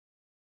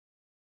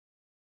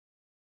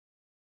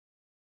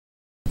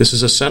This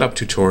is a setup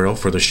tutorial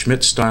for the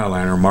SCHMIDT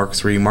StyleLiner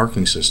Mark3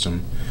 marking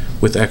system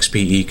with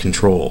XPE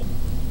control.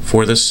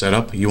 For this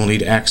setup, you will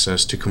need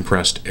access to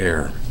compressed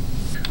air.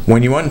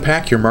 When you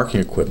unpack your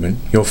marking equipment,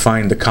 you'll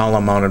find the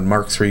column-mounted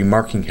Mark3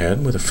 marking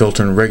head with a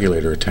filter and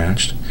regulator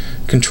attached,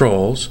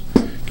 controls,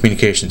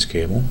 communications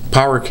cable,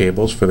 power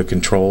cables for the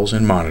controls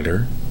and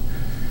monitor,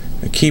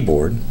 a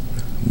keyboard,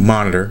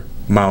 monitor,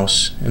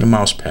 mouse, and a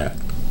mouse pad.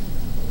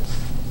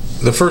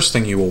 The first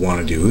thing you will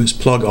want to do is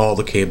plug all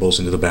the cables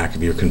into the back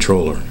of your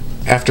controller.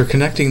 After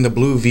connecting the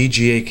blue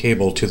VGA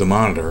cable to the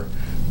monitor,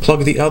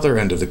 plug the other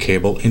end of the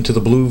cable into the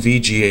blue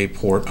VGA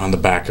port on the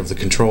back of the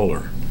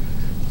controller.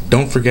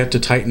 Don't forget to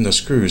tighten the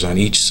screws on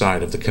each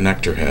side of the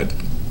connector head.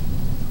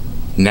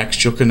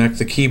 Next, you'll connect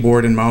the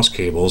keyboard and mouse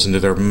cables into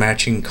their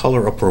matching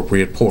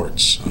color-appropriate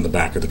ports on the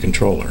back of the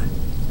controller.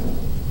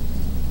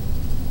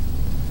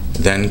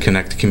 Then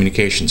connect the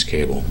communications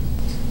cable.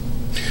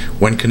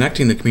 When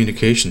connecting the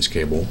communications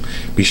cable,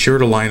 be sure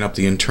to line up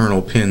the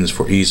internal pins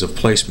for ease of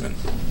placement.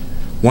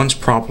 Once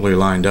properly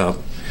lined up,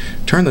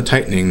 turn the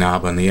tightening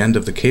knob on the end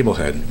of the cable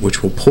head,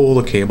 which will pull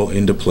the cable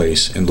into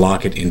place and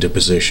lock it into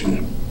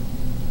position.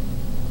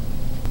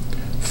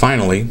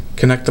 Finally,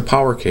 connect the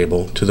power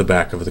cable to the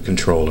back of the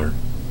controller.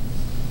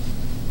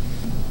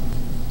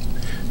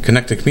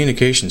 Connect the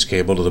communications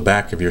cable to the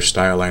back of your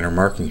StyleLiner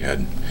marking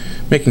head,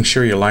 making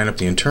sure you line up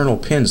the internal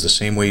pins the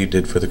same way you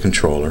did for the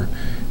controller,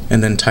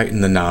 and then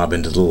tighten the knob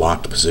into the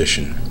locked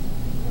position.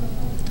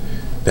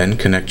 Then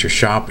connect your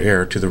shop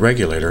air to the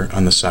regulator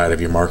on the side of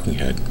your marking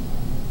head.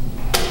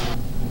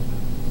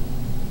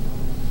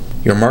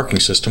 Your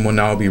marking system will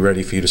now be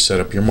ready for you to set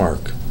up your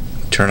mark.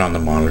 Turn on the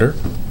monitor,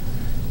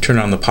 turn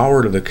on the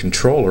power to the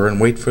controller,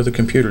 and wait for the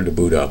computer to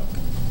boot up.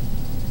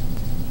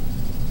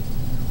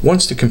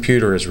 Once the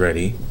computer is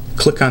ready,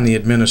 click on the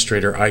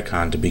administrator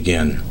icon to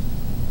begin.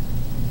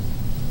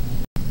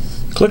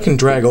 Click and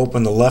drag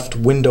open the left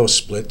window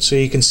split so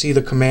you can see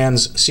the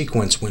commands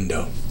sequence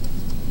window.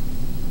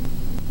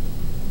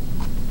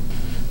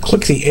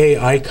 Click the A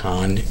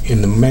icon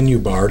in the menu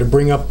bar to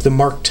bring up the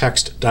Mark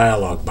Text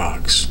dialog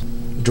box.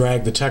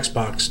 Drag the text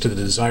box to the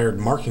desired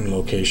marking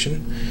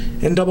location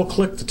and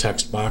double-click the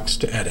text box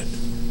to edit.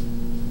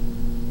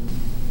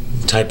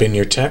 Type in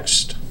your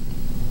text.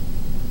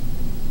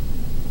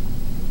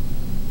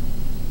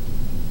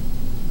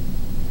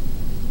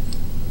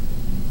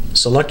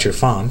 Select your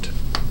font.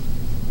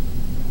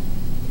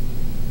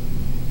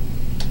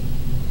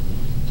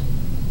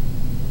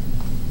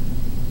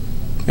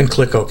 And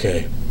click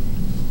OK.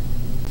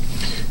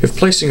 If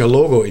placing a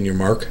logo in your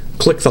mark,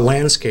 click the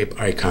landscape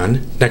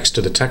icon next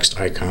to the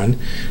text icon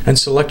and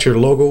select your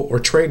logo or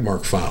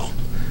trademark file.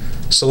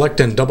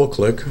 Select and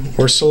double-click,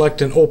 or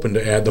select and open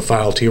to add the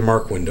file to your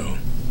mark window.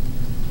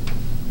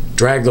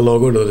 Drag the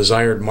logo to the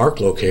desired mark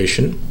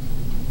location,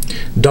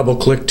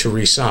 double-click to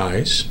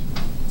resize,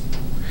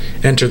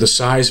 enter the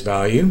size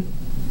value,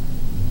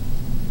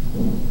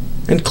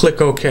 and click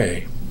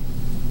OK.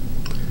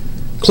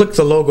 Click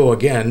the logo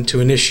again to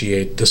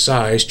initiate the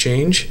size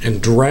change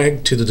and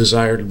drag to the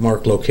desired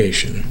mark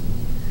location.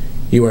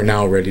 You are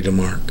now ready to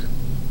mark.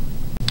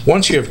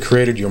 Once you have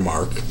created your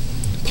mark,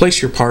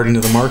 place your part into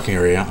the marking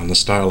area on the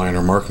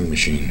StyleLiner marking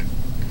machine.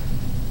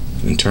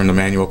 And turn the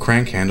manual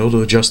crank handle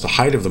to adjust the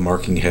height of the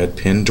marking head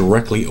pin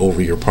directly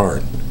over your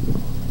part.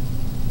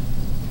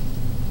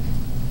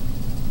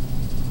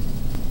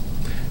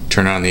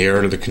 Turn on the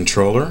air to the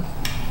controller,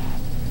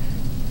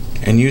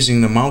 and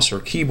using the mouse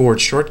or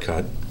keyboard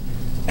shortcut,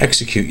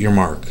 execute your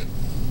mark.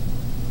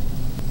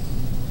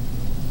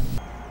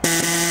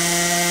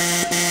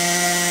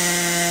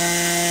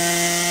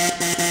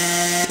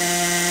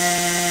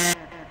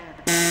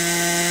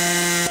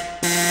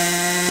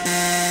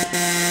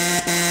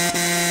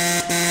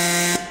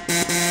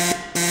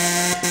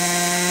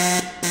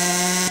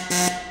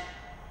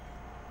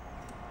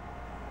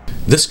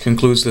 This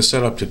concludes the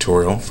setup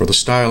tutorial for the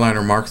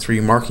StyleLiner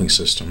Mark3 marking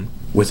system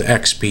with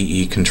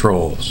XPE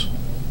controls.